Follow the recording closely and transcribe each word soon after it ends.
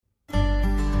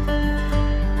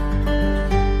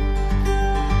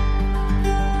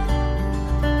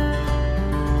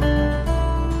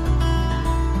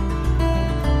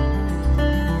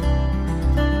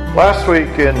Last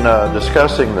week in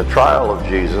discussing the trial of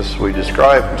Jesus, we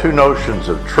described two notions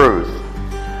of truth,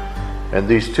 and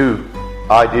these two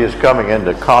ideas coming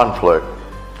into conflict.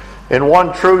 In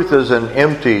one, truth is an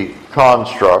empty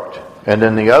construct, and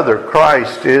in the other,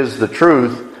 Christ is the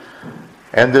truth,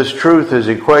 and this truth is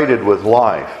equated with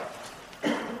life.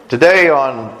 Today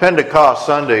on Pentecost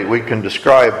Sunday, we can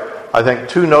describe, I think,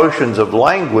 two notions of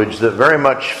language that very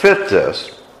much fit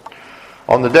this.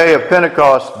 On the day of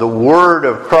Pentecost, the Word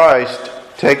of Christ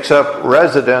takes up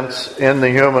residence in the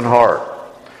human heart,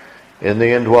 through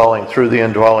the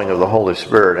indwelling of the Holy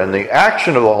Spirit. And the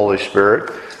action of the Holy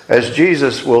Spirit, as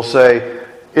Jesus will say,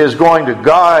 is going to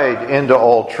guide into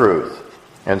all truth.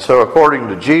 And so according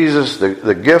to Jesus,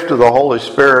 the gift of the Holy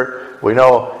Spirit, we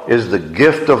know, is the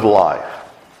gift of life.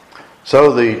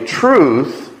 So the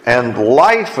truth and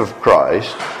life of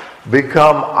Christ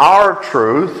become our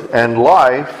truth and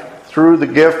life through the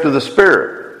gift of the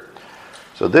Spirit.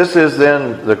 So this is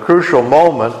then the crucial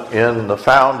moment in the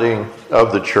founding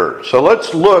of the church. So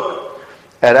let's look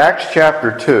at Acts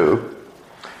chapter 2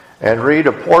 and read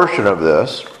a portion of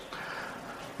this.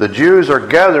 The Jews are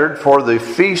gathered for the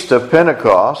Feast of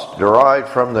Pentecost, derived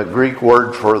from the Greek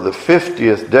word for the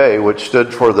 50th day, which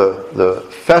stood for the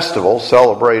festival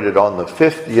celebrated on the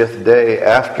 50th day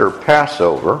after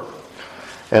Passover.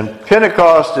 And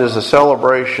Pentecost is a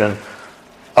celebration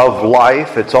of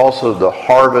life. It's also the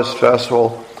harvest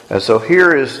festival. And so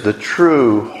here is the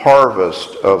true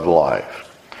harvest of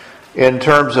life. In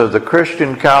terms of the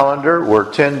Christian calendar, we're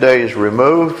 10 days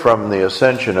removed from the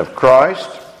ascension of Christ.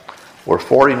 We're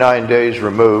 49 days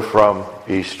removed from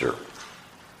Easter.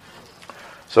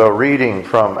 So reading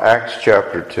from Acts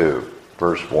chapter 2,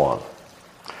 verse 1.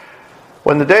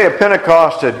 When the day of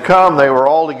Pentecost had come, they were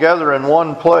all together in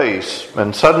one place,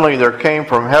 and suddenly there came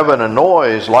from heaven a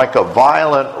noise like a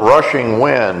violent rushing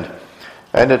wind,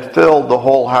 and it filled the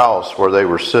whole house where they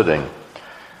were sitting.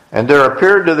 And there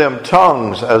appeared to them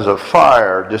tongues as of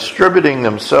fire, distributing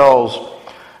themselves,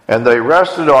 and they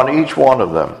rested on each one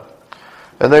of them.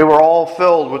 And they were all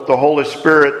filled with the Holy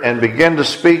Spirit, and began to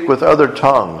speak with other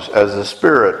tongues, as the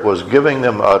Spirit was giving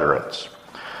them utterance.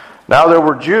 Now there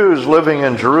were Jews living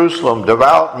in Jerusalem,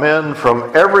 devout men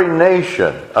from every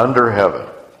nation under heaven.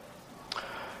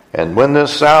 And when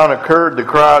this sound occurred, the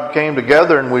crowd came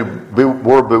together, and we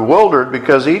were bewildered,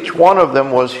 because each one of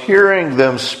them was hearing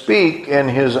them speak in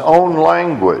his own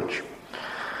language.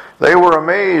 They were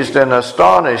amazed and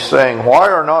astonished, saying, "Why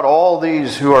are not all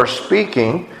these who are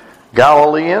speaking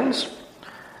Galileans?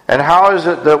 And how is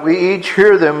it that we each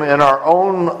hear them in our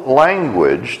own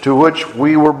language to which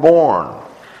we were born?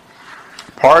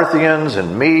 Parthians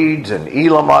and Medes and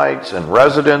Elamites and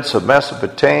residents of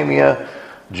Mesopotamia,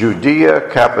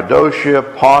 Judea, Cappadocia,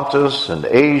 Pontus and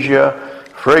Asia,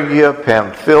 Phrygia,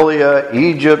 Pamphylia,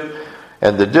 Egypt,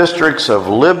 and the districts of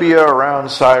Libya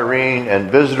around Cyrene, and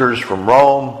visitors from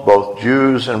Rome, both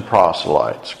Jews and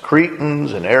proselytes,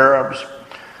 Cretans and Arabs.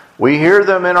 We hear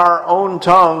them in our own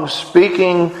tongues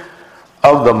speaking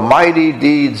of the mighty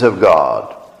deeds of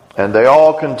God." And they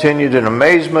all continued in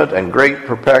amazement and great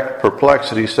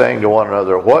perplexity, saying to one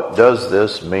another, "What does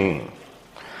this mean?"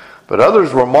 But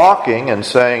others were mocking and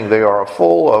saying, "They are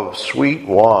full of sweet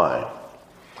wine."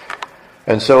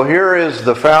 And so here is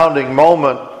the founding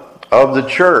moment of the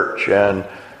church. And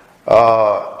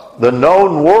the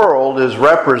known world is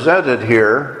represented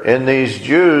here in these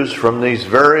Jews from these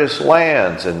various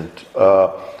lands. And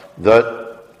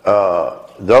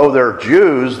though they're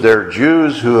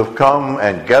Jews who have come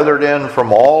and gathered in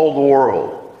from all the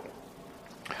world.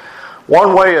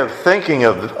 One way of thinking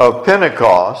of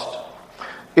Pentecost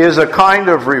is a kind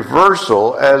of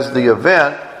reversal as the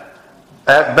event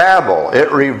at Babel.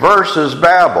 It reverses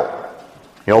Babel.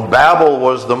 You know, Babel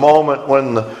was the moment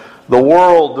when the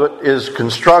world that is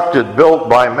constructed, built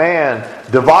by man,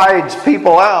 divides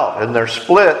people out, and they're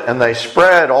split and they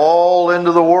spread all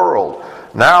into the world.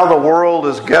 Now the world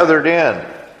is gathered in.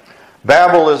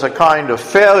 Babel is a kind of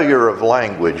failure of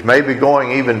language, maybe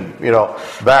going even,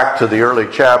 back to the early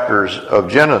chapters of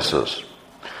Genesis.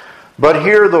 But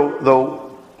here the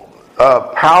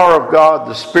power of God,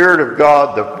 the Spirit of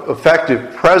God, the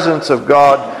effective presence of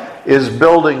God is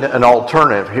building an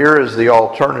alternative. Here is the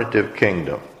alternative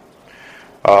kingdom.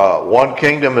 One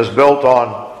kingdom is built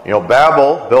on,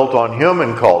 Babel, built on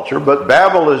human culture, but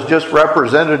Babel is just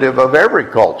representative of every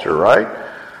culture, right?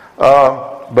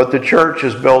 But the church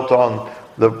is built on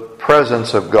the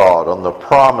presence of God, on the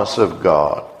promise of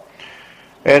God.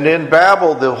 And in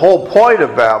Babel, the whole point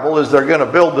of Babel is they're going to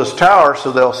build this tower so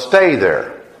they'll stay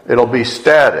there. It'll be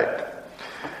static.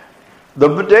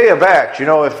 The day of Acts,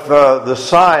 if the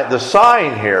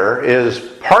sign here is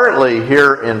partly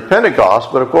here in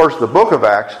Pentecost, but of course the book of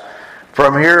Acts,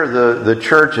 from here the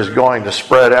church is going to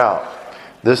spread out.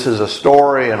 This is a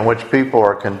story in which people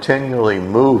are continually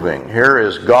moving. Here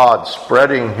is God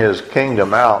spreading His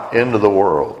kingdom out into the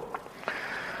world.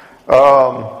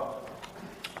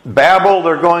 Babel,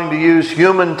 they're going to use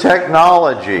human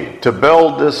technology to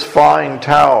build this fine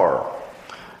tower.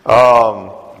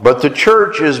 But the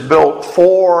church is built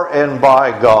for and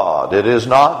by God. It is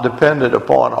not dependent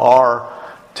upon our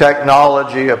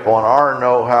technology, upon our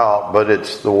know-how, but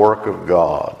it's the work of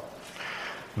God.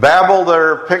 Babel,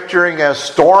 they're picturing as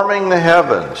storming the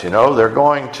heavens. They're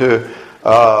going to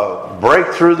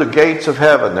break through the gates of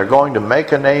heaven. They're going to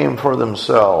make a name for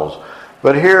themselves.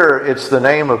 But here, it's the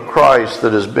name of Christ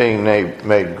that is being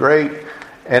made great.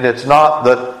 And it's not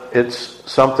that it's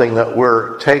something that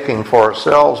we're taking for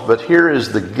ourselves, but here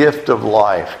is the gift of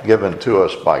life given to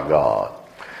us by God.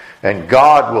 And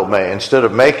God will make, instead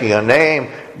of making a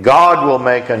name, God will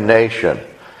make a nation.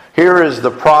 Here is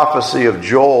the prophecy of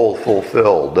Joel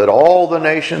fulfilled, that all the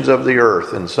nations of the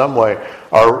earth in some way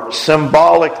are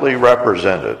symbolically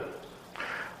represented.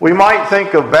 We might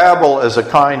think of Babel as a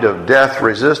kind of death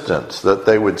resistance, that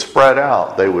they would spread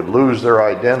out, they would lose their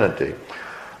identity.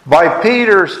 By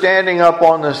Peter standing up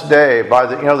on this day, they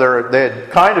had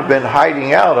kind of been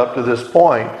hiding out up to this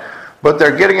point, but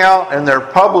they're getting out and they're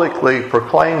publicly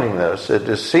proclaiming this. It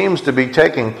just seems to be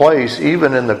taking place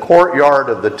even in the courtyard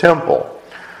of the temple.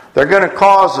 They're going to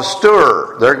cause a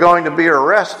stir. They're going to be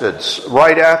arrested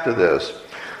right after this.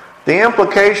 The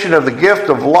implication of the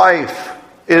gift of life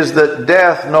is that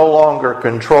death no longer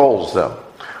controls them.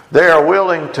 They are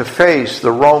willing to face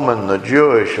the Roman, the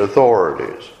Jewish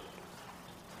authorities.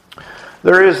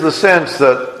 There is the sense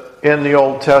that in the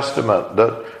Old Testament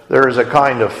that there is a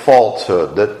kind of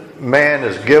falsehood, that man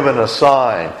is given a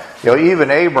sign. Even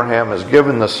Abraham is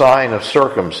given the sign of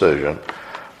circumcision.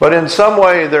 But in some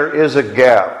way there is a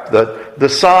gap, that the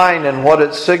sign and what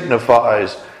it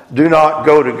signifies do not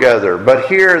go together. But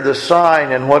here the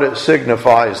sign and what it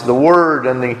signifies, the word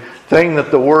and the thing that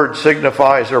the word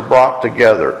signifies are brought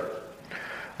together.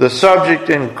 The subject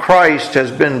in Christ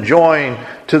has been joined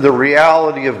to the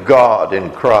reality of God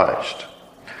in Christ.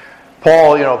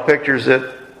 Paul, pictures it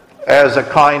as a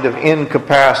kind of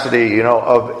incapacity,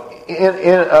 we're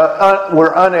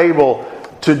unable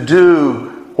to do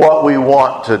what we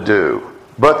want to do.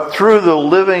 But through the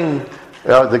living,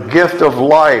 the gift of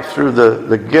life, through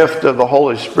the gift of the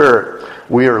Holy Spirit,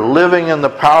 we are living in the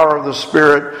power of the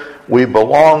Spirit. We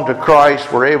belong to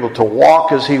Christ. We're able to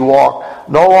walk as He walked.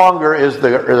 No longer is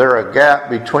there a gap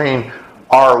between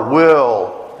our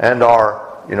will and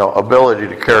our ability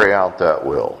to carry out that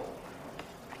will.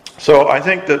 So I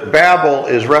think that Babel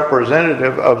is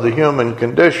representative of the human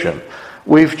condition.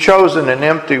 We've chosen an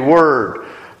empty word.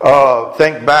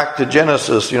 Think back to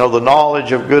Genesis, the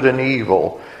knowledge of good and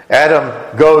evil.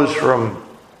 Adam goes from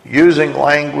using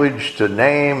language to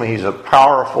name. He's a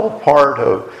powerful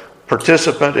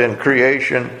participant in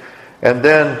creation. And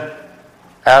then,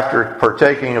 after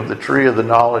partaking of the tree of the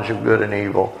knowledge of good and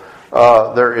evil,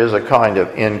 there is a kind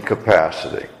of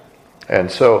incapacity. And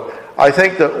so, I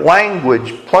think that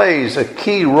language plays a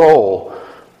key role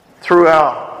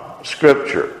throughout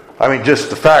Scripture. Just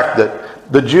the fact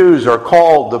that the Jews are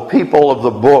called the people of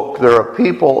the book. They're a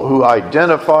people who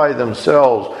identify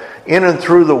themselves in and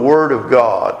through the Word of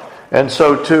God. And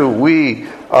so too, we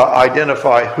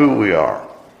identify who we are.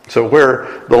 So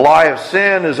where the lie of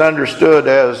sin is understood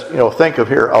as, think of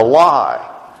here, a lie,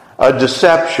 a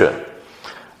deception.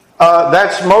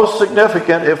 That's most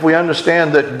significant if we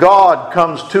understand that God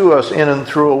comes to us in and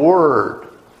through a word.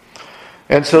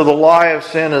 And so the lie of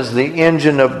sin is the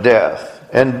engine of death.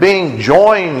 And being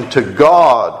joined to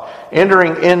God,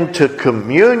 entering into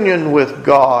communion with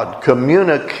God,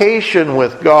 communication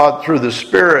with God through the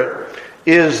Spirit,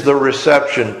 is the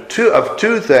reception of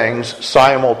two things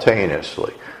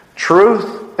simultaneously: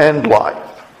 truth and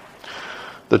life.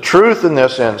 The truth in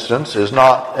this instance is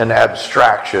not an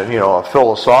abstraction, a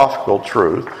philosophical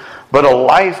truth, but a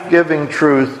life-giving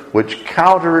truth which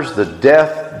counters the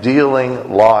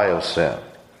death-dealing lie of sin.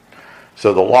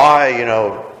 So the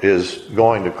lie, is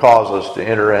going to cause us to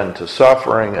enter into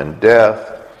suffering and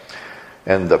death.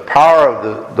 And the power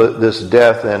of this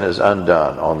death then is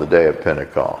undone on the day of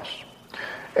Pentecost.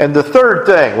 And the third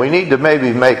thing, we need to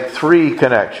maybe make three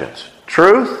connections: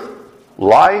 truth,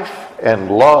 life, and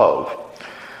love.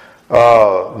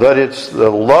 That it's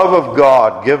the love of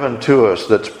God given to us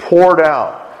that's poured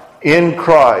out in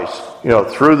Christ,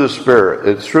 through the Spirit.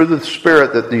 It's through the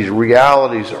Spirit that these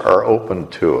realities are open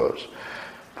to us.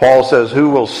 Paul says,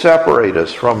 who will separate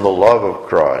us from the love of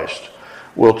Christ?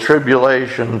 Will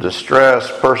tribulation,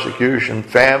 distress, persecution,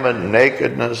 famine,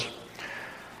 nakedness?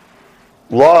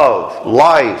 Love,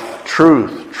 life,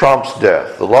 truth trumps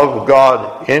death. The love of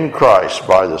God in Christ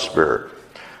by the Spirit.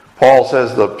 Paul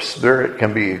says the Spirit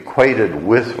can be equated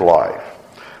with life.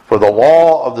 For the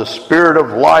law of the Spirit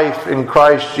of life in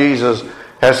Christ Jesus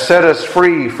has set us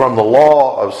free from the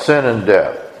law of sin and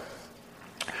death.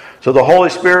 So the Holy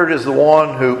Spirit is the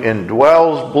one who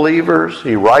indwells believers.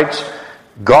 He writes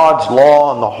God's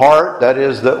law in the heart. That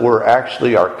is, that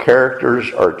our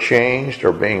characters are changed,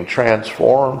 are being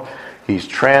transformed. He's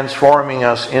transforming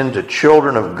us into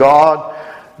children of God,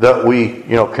 that we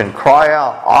can cry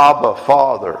out, Abba,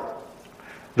 Father.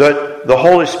 That the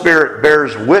Holy Spirit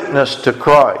bears witness to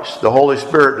Christ. The Holy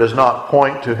Spirit does not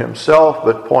point to himself,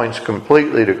 but points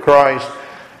completely to Christ.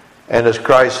 And as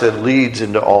Christ said, leads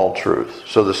into all truth.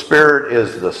 So the Spirit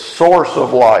is the source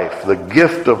of life, the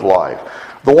gift of life,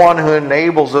 the one who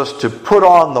enables us to put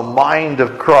on the mind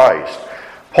of Christ.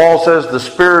 Paul says the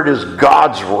Spirit is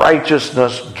God's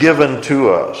righteousness given to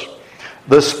us.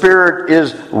 The Spirit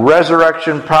is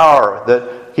resurrection power,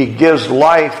 that He gives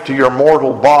life to your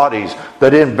mortal bodies,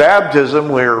 that in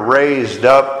baptism we are raised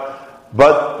up,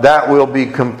 but that will be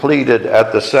completed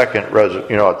at the second,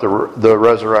 at the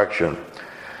resurrection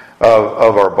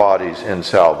of our bodies in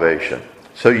salvation.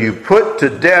 So you put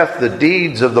to death the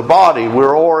deeds of the body.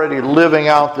 We're already living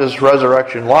out this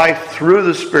resurrection life through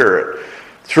the Spirit,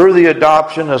 through the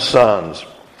adoption as sons.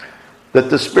 That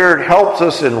the Spirit helps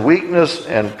us in weakness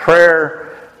and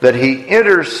prayer, that He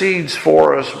intercedes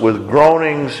for us with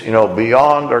groanings,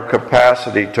 beyond our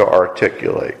capacity to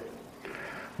articulate.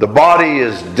 The body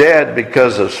is dead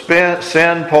because of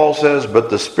sin, Paul says, but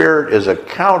the Spirit is a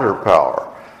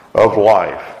counterpower of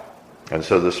life. And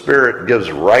so the Spirit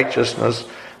gives righteousness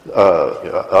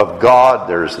of God.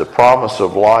 There's the promise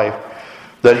of life.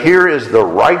 That here is the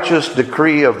righteous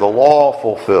decree of the law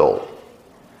fulfilled.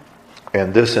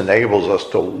 And this enables us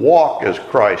to walk as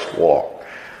Christ walked.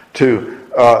 To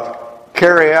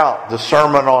carry out the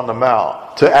Sermon on the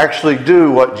Mount. To actually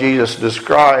do what Jesus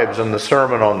describes in the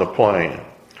Sermon on the Plain.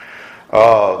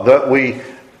 That we,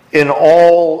 in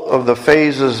all of the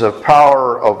phases of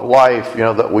power of life,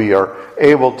 that we are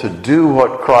able to do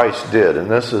what Christ did. And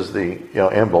this is the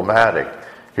emblematic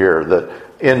here, that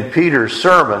in Peter's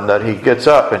sermon that he gets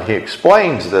up and he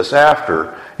explains this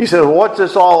after. He said, what's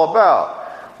this all about?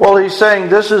 Well, he's saying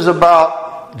this is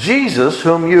about Jesus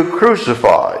whom you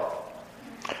crucified.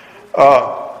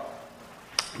 That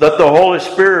the Holy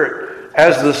Spirit,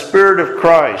 as the Spirit of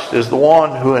Christ, is the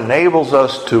one who enables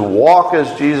us to walk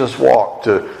as Jesus walked,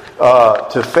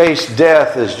 to face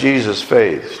death as Jesus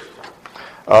faced.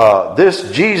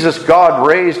 This Jesus God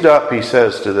raised up, he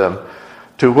says to them,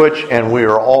 to which, and we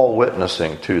are all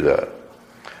witnessing to that.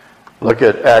 Look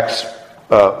at Acts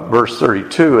verse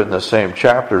 32 in the same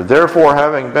chapter. Therefore,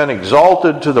 having been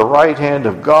exalted to the right hand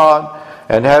of God,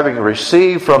 and having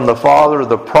received from the Father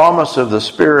the promise of the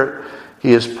Spirit,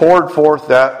 He has poured forth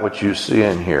that which you see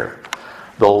and hear.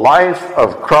 The life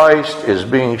of Christ is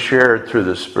being shared through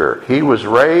the Spirit. He was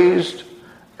raised,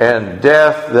 and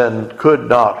death then could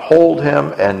not hold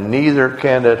Him, and neither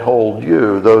can it hold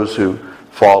you, those who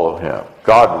follow Him.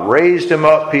 God raised Him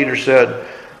up, Peter said,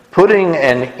 putting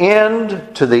an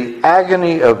end to the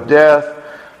agony of death,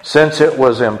 since it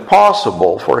was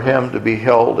impossible for Him to be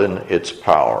held in its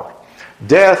power.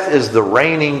 Death is the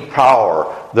reigning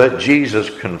power that Jesus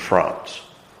confronts.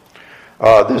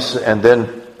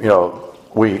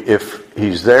 If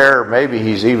He's there, maybe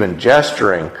He's even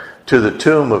gesturing to the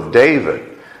tomb of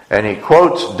David. And He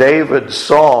quotes David's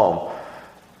psalm,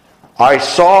 I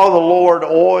saw the Lord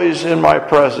always in my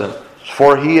presence,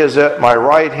 for He is at my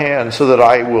right hand, so that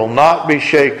I will not be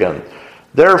shaken.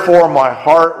 Therefore my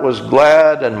heart was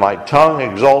glad, and my tongue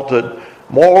exulted.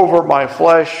 Moreover, my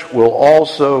flesh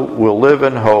will live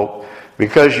in hope,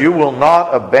 because you will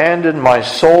not abandon my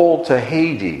soul to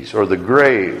Hades, or the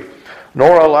grave,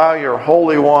 nor allow your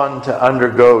Holy One to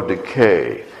undergo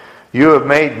decay. You have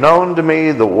made known to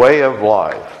me the way of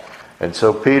life. And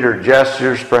so Peter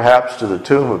gestures perhaps to the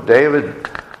tomb of David.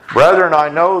 Brethren, I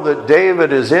know that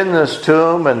David is in this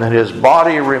tomb, and that his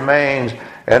body remains.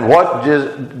 And what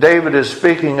David is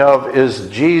speaking of is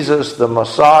Jesus, the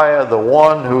Messiah, the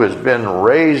one who has been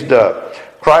raised up.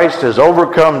 Christ has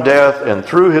overcome death, and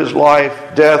through His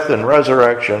life, death, and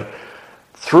resurrection,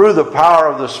 through the power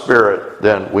of the Spirit,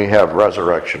 then we have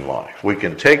resurrection life. We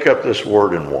can take up this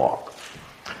word and walk.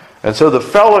 And so the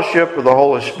fellowship of the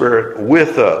Holy Spirit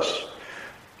with us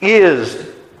is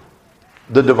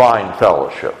the divine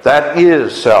fellowship. That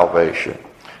is salvation.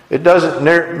 It doesn't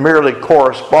merely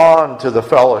correspond to the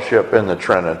fellowship in the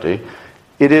Trinity.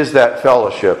 It is that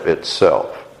fellowship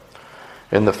itself.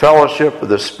 In the fellowship of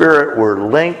the Spirit, we're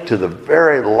linked to the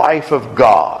very life of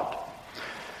God.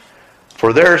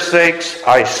 For their sakes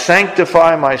I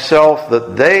sanctify myself,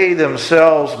 that they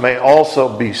themselves may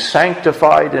also be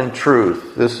sanctified in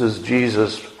truth. This is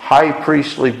Jesus' high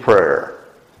priestly prayer.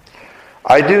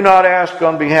 I do not ask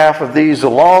on behalf of these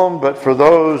alone, but for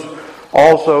those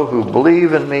also who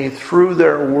believe in me through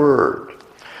their word,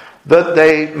 that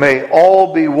they may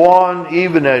all be one,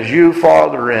 even as you,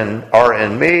 Father, are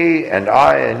in me, and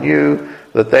I in you,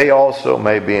 that they also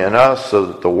may be in us, so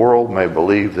that the world may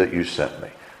believe that you sent me.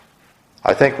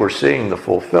 I think we're seeing the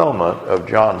fulfillment of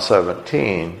John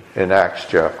 17 in Acts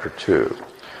chapter 2.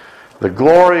 The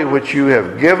glory which you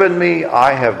have given me,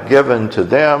 I have given to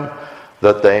them,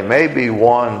 that they may be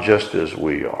one just as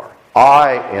we are.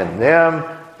 I in them,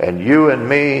 and you in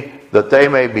me, that they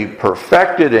may be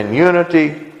perfected in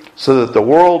unity, so that the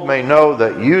world may know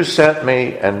that you sent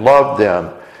me and loved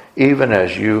them, even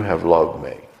as you have loved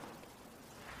me.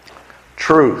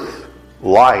 Truth,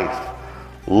 life,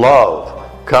 love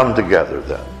come together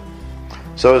then.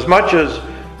 So as much as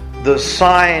the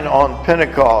sign on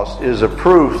Pentecost is a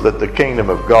proof that the kingdom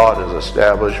of God is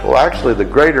established, well, actually the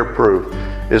greater proof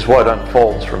is what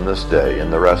unfolds from this day in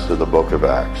the rest of the book of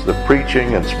Acts. The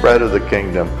preaching and spread of the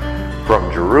kingdom from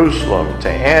Jerusalem to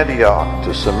Antioch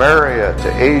to Samaria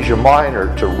to Asia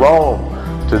Minor to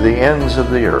Rome to the ends of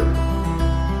the earth.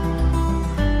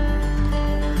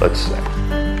 Let's sing.